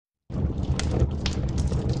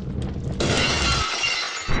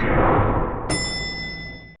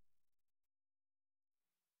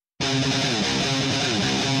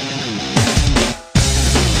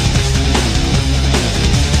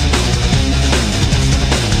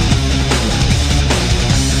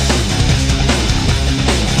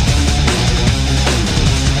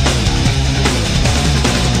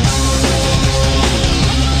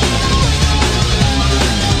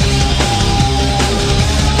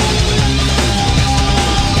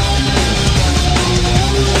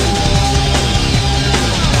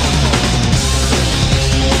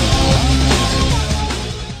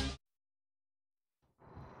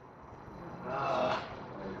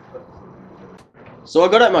So I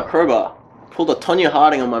got out my crowbar, pulled a Tonya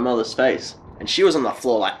Harding on my mother's face, and she was on the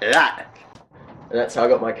floor like that. And that's how I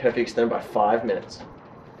got my curfew extended by 5 minutes.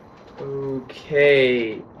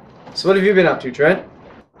 Okay. So what have you been up to, Trent?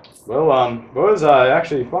 Well, boys, I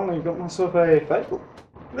actually finally got myself a Facebook.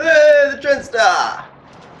 Hey, the Trent Star!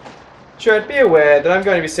 Trent, be aware that I'm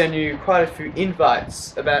going to be sending you quite a few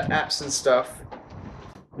invites about apps and stuff.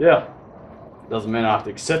 Yeah. Doesn't mean I have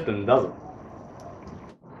to accept them, does it?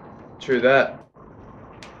 True that.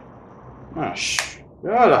 Oh, shh.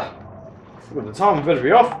 Right, look at the time, I better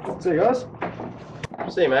be off. See you guys.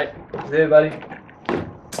 See you, mate. See you, buddy.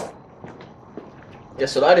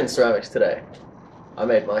 Guess what I did in ceramics today? I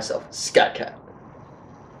made myself a scat cat.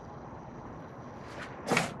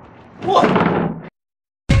 What?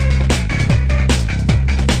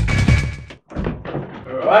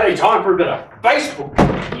 Alrighty, time for a bit of Facebook.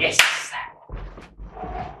 Yes.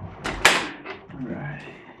 Alright.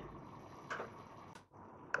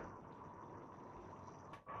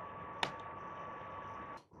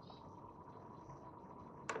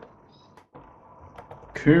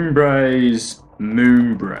 Coombray's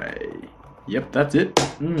Moonbray. Yep, that's it.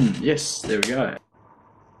 Yes, there we go.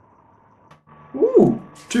 Ooh,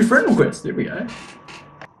 2 friend requests. There we go.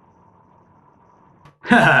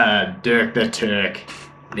 Haha, Dirk the Turk.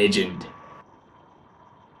 Legend.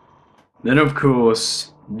 Then, of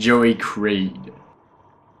course, Joey Creed.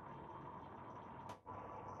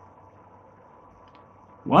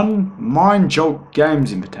 1 Mind Jolt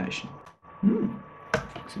Games invitation.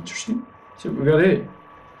 Looks interesting. See what we got here.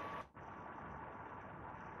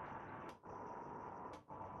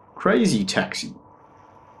 Crazy Taxi.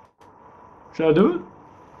 Should I do it?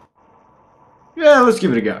 Yeah, let's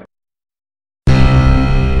give it a go.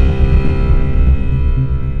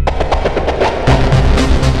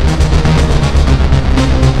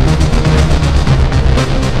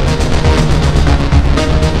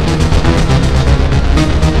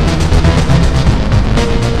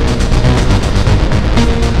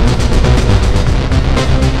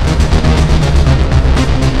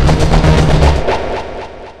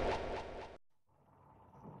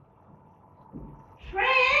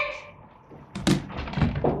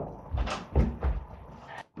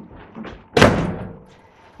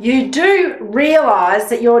 You do realise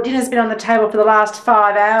that your dinner's been on the table for the last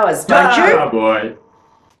 5 hours, don't you? Ah, boy.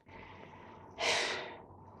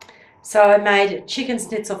 So I made chicken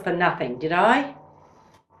schnitzel for nothing, did I?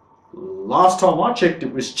 Last time I checked,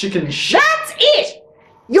 it was chicken shit. That's it!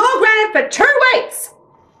 You're granted for 2 weeks!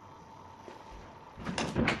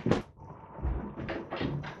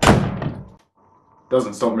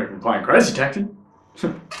 Doesn't stop me from playing Crazy Taxi. Hey,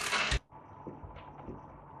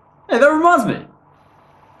 that reminds me.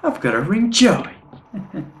 I've got to ring Joey.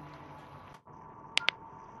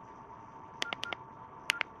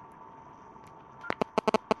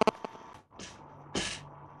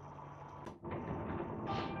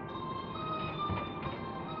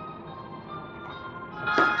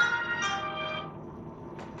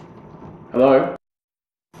 Hello?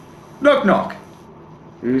 Knock knock.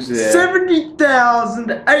 Who's there?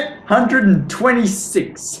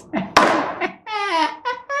 70,826.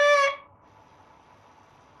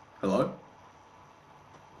 Hello?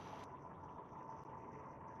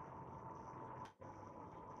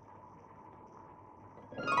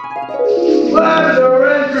 Wonder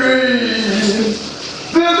and dreams,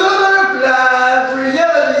 feel the butterflies,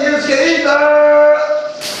 reality escaper.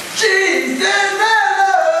 Jesus, my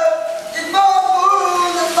love is more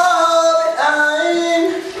food than far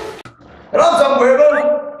behind. And I'm somewhere, bro.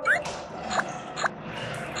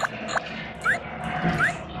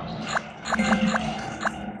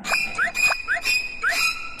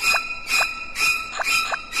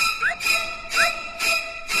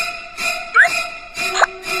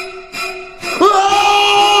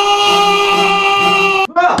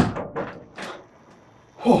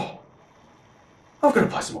 I've got to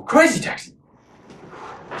play some more Crazy Taxi.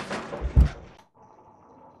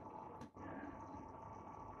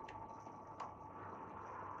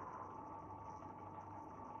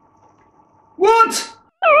 What?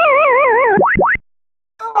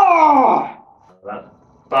 Oh, that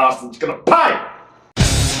bastard's gonna pay.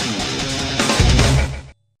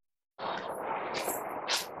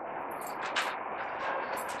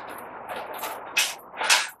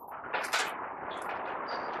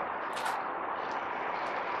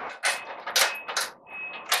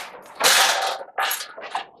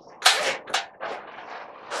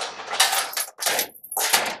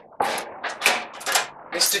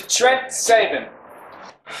 Mr. Trent Saban.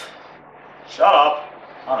 Shut up.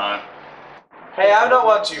 I know. Hey, I'm not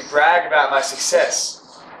one to brag about my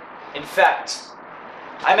success. In fact,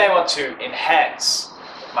 I may want to enhance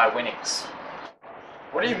my winnings.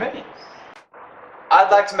 What do you mean?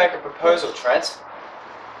 I'd like to make a proposal, Trent.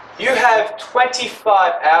 You have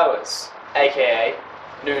 25 hours, aka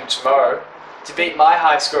noon tomorrow, to beat my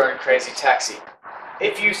high score in Crazy Taxi.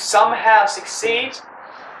 If you somehow succeed,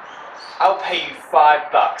 I'll pay you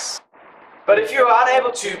 $5. But if you are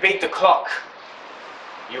unable to beat the clock,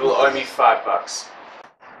 you will owe me $5.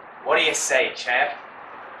 What do you say, champ?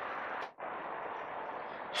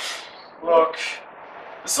 Look,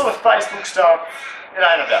 the sort of Facebook stuff, it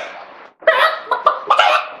ain't about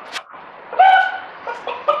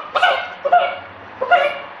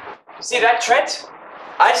You see that, Trent?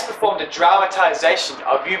 I just performed a dramatization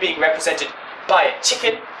of you being represented by a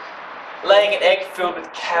chicken laying an egg filled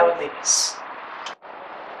with cowardliness.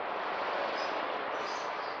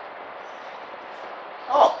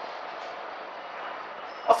 Oh.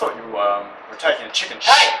 I thought you were taking a chicken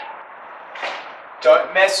Hey!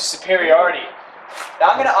 Don't mess with superiority. Now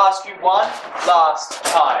I'm going to ask you one last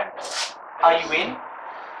time. Are you in?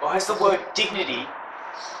 Or has the word dignity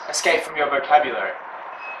escaped from your vocabulary?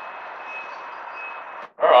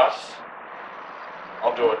 Alright.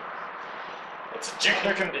 I'll do it. It's a Duke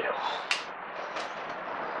Nukem deal.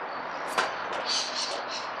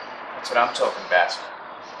 That's what I'm talking about.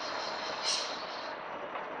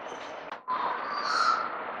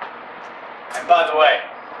 And by the way,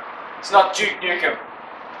 it's not Duke Nukem.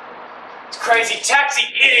 It's Crazy Taxi,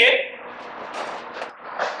 idiot!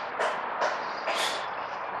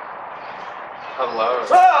 Hello.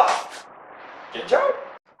 Ah! Ginjo?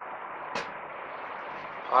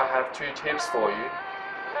 I have 2 tips for you.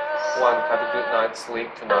 1, have a good night's sleep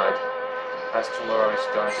tonight, as tomorrow is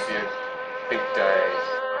going to be a big day.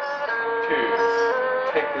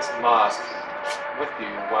 2, take this mask with you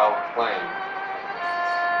while playing.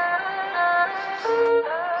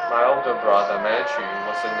 My older brother, Manchu,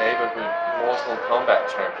 was a neighborhood Mortal Kombat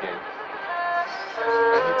champion,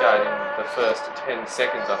 and he died in the first 10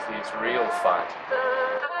 seconds of his real fight.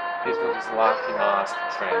 This was his lucky mask,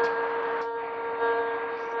 Trent.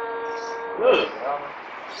 Good.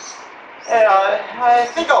 Yeah, I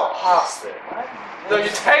think I'll pass it. No, you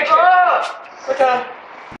take it! Ah! Okay.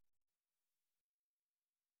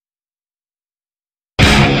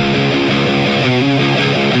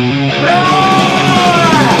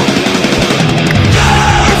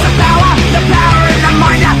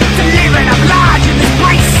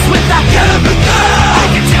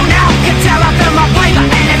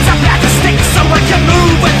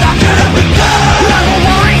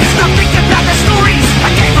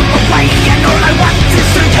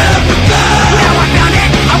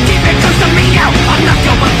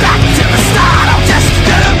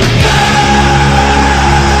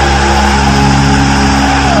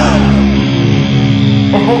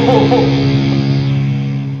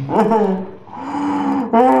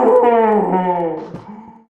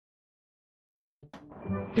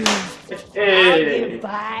 Hey.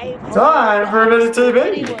 Time for a bit of TV.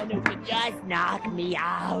 Anyone who could just knock me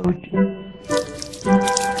out.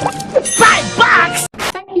 $5!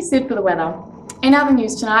 Thank you, Sid, for the weather. In other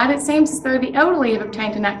news tonight, it seems as though the elderly have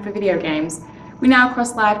obtained a knack for video games. We now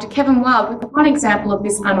cross live to Kevin Wild with one example of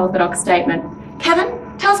this unorthodox statement. Kevin,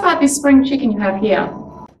 tell us about this spring chicken you have here.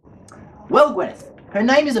 Well, Gwyneth, her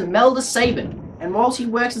name is Imelda Sabin, and while she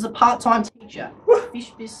works as a part-time teacher at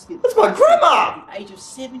Fish Biscuits That's my grandma! at the age of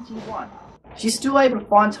 71, she's still able to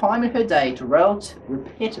find time in her day to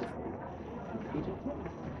repetitively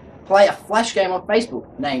play a flash game on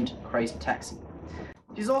Facebook named Crazy Taxi.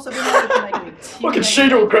 She's also been able to make an What can she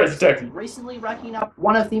do with Crazy Taxi? recently racking up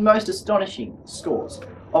one of the most astonishing scores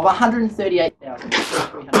of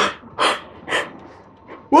 138,300.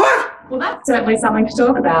 What? Well, that's certainly something to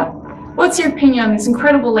talk about. What's your opinion on this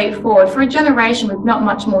incredible leap forward for a generation with not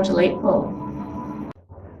much more to leap for?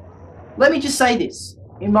 Let me just say this.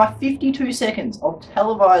 In my 52 seconds of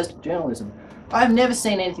televised journalism, I have never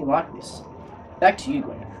seen anything like this. Back to you,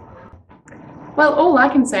 Gwyneth. Well, all I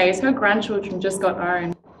can say is her grandchildren just got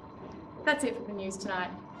owned. That's it for the news tonight.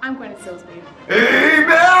 I'm Gwyneth Silsby.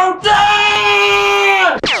 Email day!